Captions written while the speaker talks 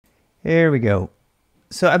Here we go.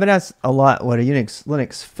 So I've been asked a lot what a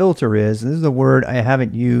Linux filter is, and this is a word I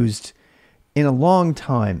haven't used in a long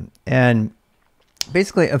time. And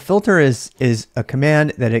basically, a filter is a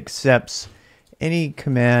command that accepts any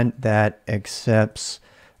command that accepts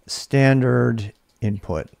standard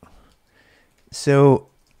input. So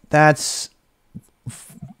that's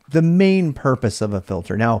the main purpose of a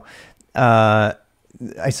filter. Now, I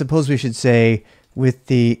suppose we should say with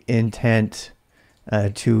the intent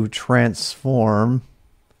to transform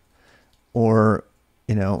or,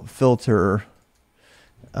 filter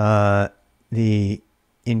the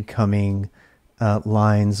incoming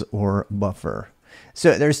lines or buffer.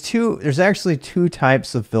 So there's actually two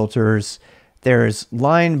types of filters. There's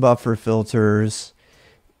line buffer filters,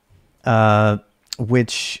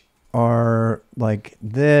 which are like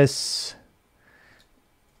this.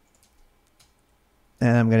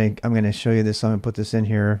 And I'm gonna show you this. So I'm gonna put this in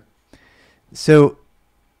here. So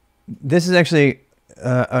this is actually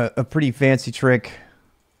a pretty fancy trick.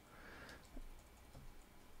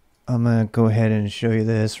 I'm gonna go ahead and show you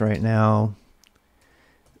this right now.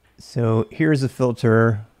 So here's a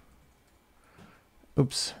filter.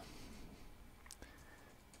 Oops.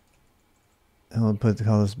 I'll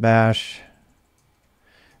call this bash.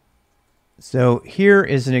 So here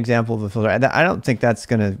is an example of a filter. I don't think that's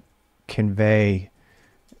gonna convey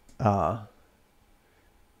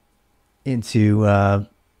into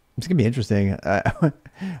it's gonna be interesting. I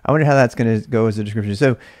wonder how that's gonna go as a description.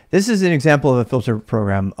 So this is an example of a filter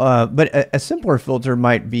program, but a simpler filter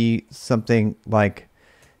might be something like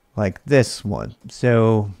this one.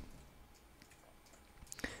 So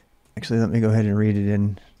actually, let me go ahead and read it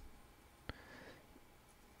in.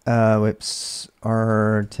 Whoops,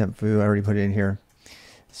 our temp foo. I already put it in here.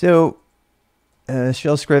 So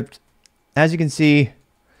shell script, as you can see,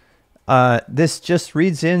 this just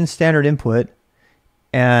reads in standard input,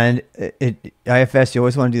 and IFS, you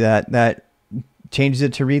always want to do that. That changes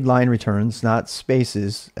it to read line returns, not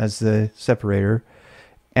spaces as the separator.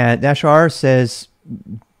 And -r says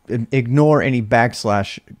ignore any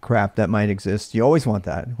backslash crap that might exist. You always want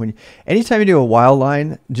that. Anytime you do a while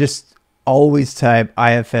line, just always type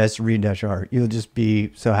IFS read -r. You'll just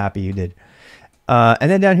be so happy you did.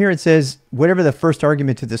 And then down here it says whatever the first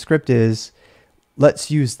argument to the script is,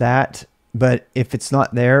 let's use that. But if it's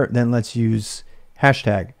not there, then let's use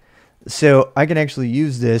hashtag. So I can actually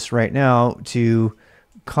use this right now to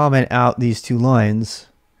comment out these two lines.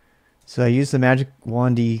 So I use the magic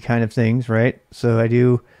wandy kind of things, right? So I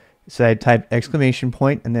type exclamation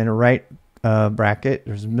point and then a right bracket.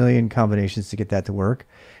 There's a million combinations to get that to work.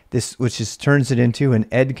 Which just turns it into an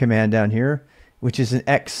ed command down here, which is an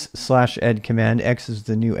x/ed command. X is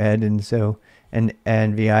the new ed, and so and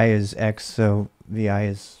vi is x, so vi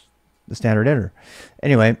is the standard editor.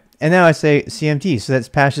 Anyway, and now I say cmt, so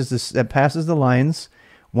that passes the lines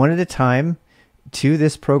one at a time to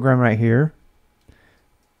this program right here.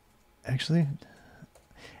 Actually,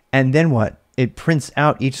 and then what? It prints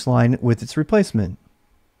out each line with its replacement.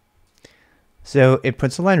 So it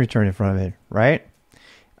puts a line return in front of it, right?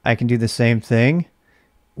 I can do the same thing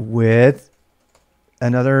with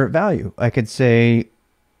another value. I could say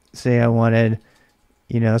I wanted,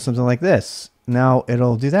 something like this. Now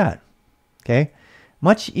it'll do that. Okay.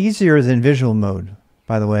 Much easier than visual mode,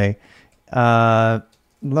 by the way.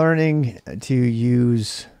 Learning to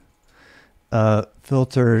use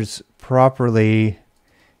filters properly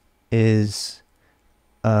is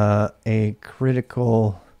a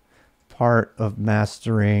critical part of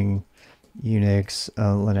mastering Unix,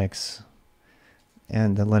 Linux,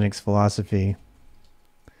 and the Linux philosophy.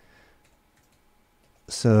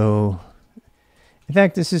 So, in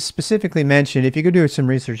fact, this is specifically mentioned. If you go do some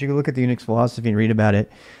research, you can look at the Unix philosophy and read about it.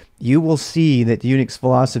 You will see that the Unix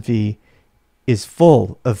philosophy is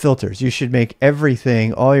full of filters. You should make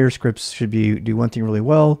everything, all your scripts should do one thing really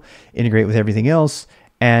well, integrate with everything else,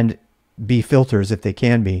 and be filters if they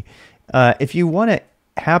can be. If you want to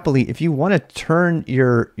if you want to turn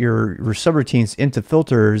your subroutines into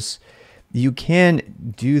filters, you can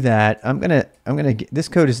do that. This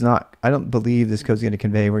code is not, I don't believe this code is going to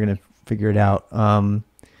convey. We're going to figure it out.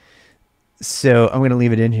 So I'm going to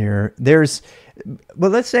leave it in here.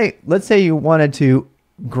 But let's say you wanted to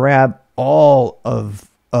grab all of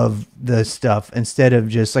the stuff instead of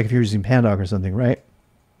just like if you're using Pandoc or something, right?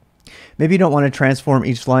 Maybe you don't want to transform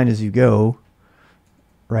each line as you go,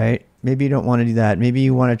 right? Maybe you don't want to do that. Maybe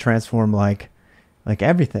you want to transform like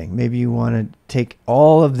everything. Maybe you want to take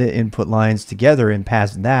all of the input lines together and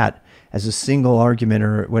pass that as a single argument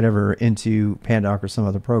or whatever into Pandoc or some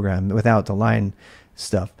other program without the line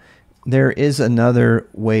stuff. There is another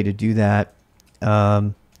way to do that.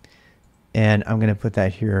 And I'm going to put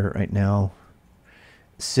that here right now.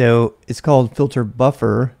 So it's called filter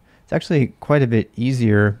buffer. It's actually quite a bit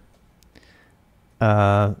easier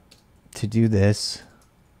to do this.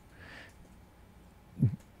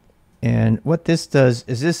 And what this does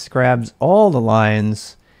is this grabs all the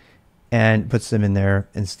lines and puts them in there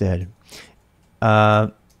instead.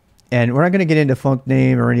 And we're not going to get into func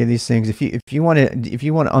name or any of these things. If you want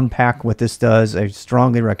to unpack what this does, I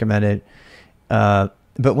strongly recommend it.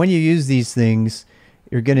 But when you use these things,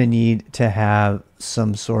 you're going to need to have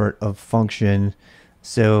some sort of function.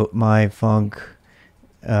 So my func,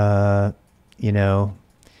 you know,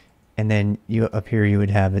 and then you up here you would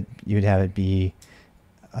have it be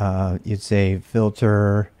you'd say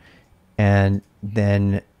filter, and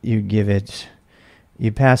then you give it,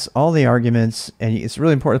 you pass all the arguments, and it's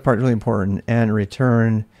really important, part really important, and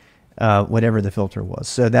return whatever the filter was.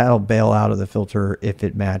 So that'll bail out of the filter if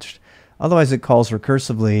it matched. Otherwise, it calls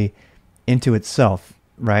recursively into itself,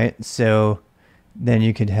 right? So then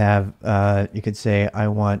you could have, you could say, I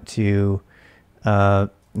want to,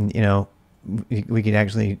 you know, we could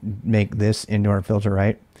actually make this into our filter,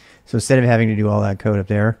 right? So instead of having to do all that code up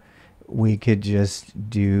there, we could just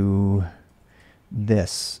do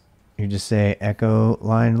this. You just say echo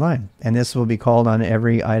line line, and this will be called on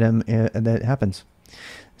every item that happens.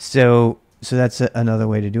 So that's another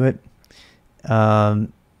way to do it.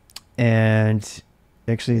 And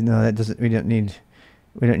actually, no, that doesn't. We don't need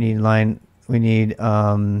line. We need.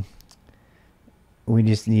 We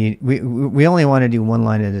just need. We only want to do one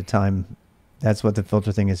line at a time. That's what the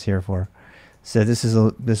filter thing is here for. So this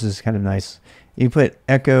is kind of nice. You put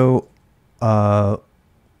echo, yeah,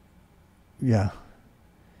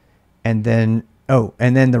 and then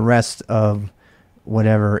the rest of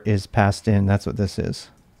whatever is passed in. That's what this is.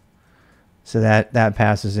 So that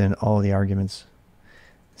passes in all the arguments.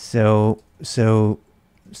 So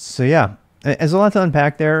yeah, there's a lot to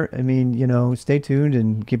unpack there. I mean, you know, stay tuned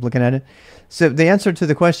and keep looking at it. So the answer to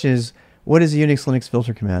the question is, what is a Unix Linux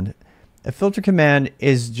filter command? A filter command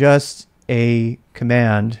is just a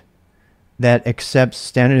command that accepts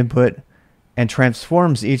standard input and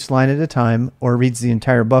transforms each line at a time, or reads the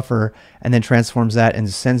entire buffer and then transforms that and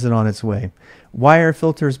sends it on its way. Why are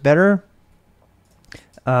filters better?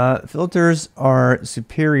 Filters are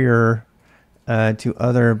superior to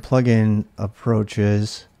other plugin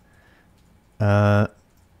approaches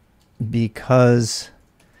because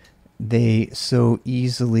they so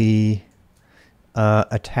easily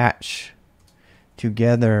attach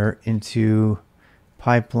together into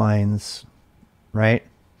pipelines, right?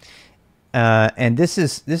 And this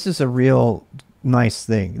is a real nice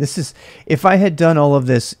thing. This is, if I had done all of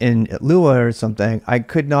this in Lua or something, I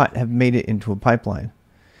could not have made it into a pipeline.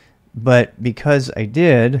 But because I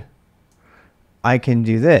did, I can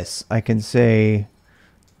do this. I can say,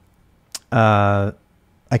 I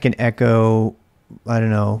can echo, I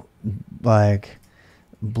don't know, like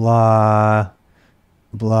blah,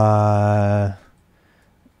 blah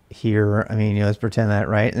here. I mean, you know, let's pretend that,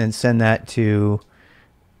 right? And then send that to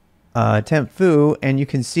temp foo, and you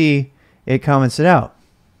can see it comments it out,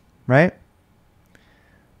 right?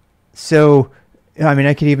 So, I mean,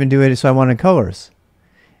 I could even do it so I wanted colors.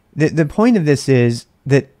 The point of this is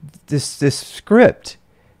that this script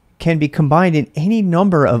can be combined in any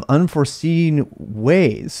number of unforeseen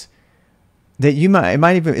ways that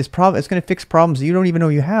it's going to fix problems that you don't even know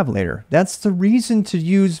you have later. That's the reason to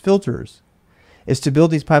use filters, is to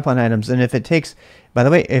build these pipeline items. And if it takes, by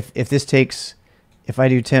the way, if I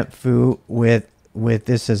do temp foo with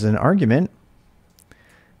this as an argument,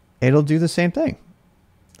 it'll do the same thing.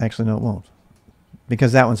 Actually, no, it won't,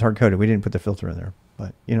 because that one's hard coded. We didn't put the filter in there,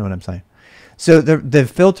 but you know what I'm saying. So the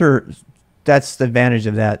filter, that's the advantage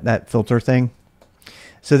of that filter thing.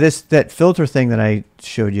 So that filter thing that I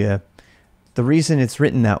showed you, the reason it's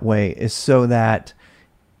written that way is so that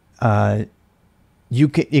it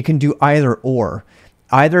can do either or.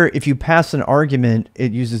 Either if you pass an argument,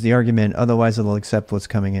 it uses the argument. Otherwise, it'll accept what's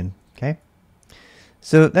coming in. Okay.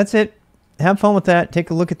 So that's it. Have fun with that. Take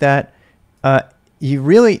a look at that. You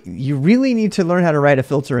really need to learn how to write a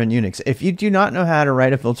filter in Unix. If you do not know how to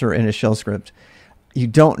write a filter in a shell script, you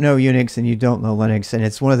don't know Unix and you don't know Linux, and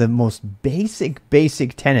it's one of the most basic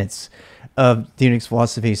tenets of the Unix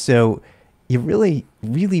philosophy. So you really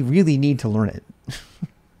need to learn it.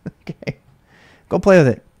 Okay. Go play with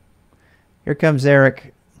it. Here comes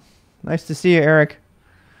Eric. Nice to see you, Eric.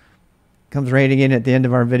 Comes raiding in at the end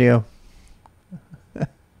of our video.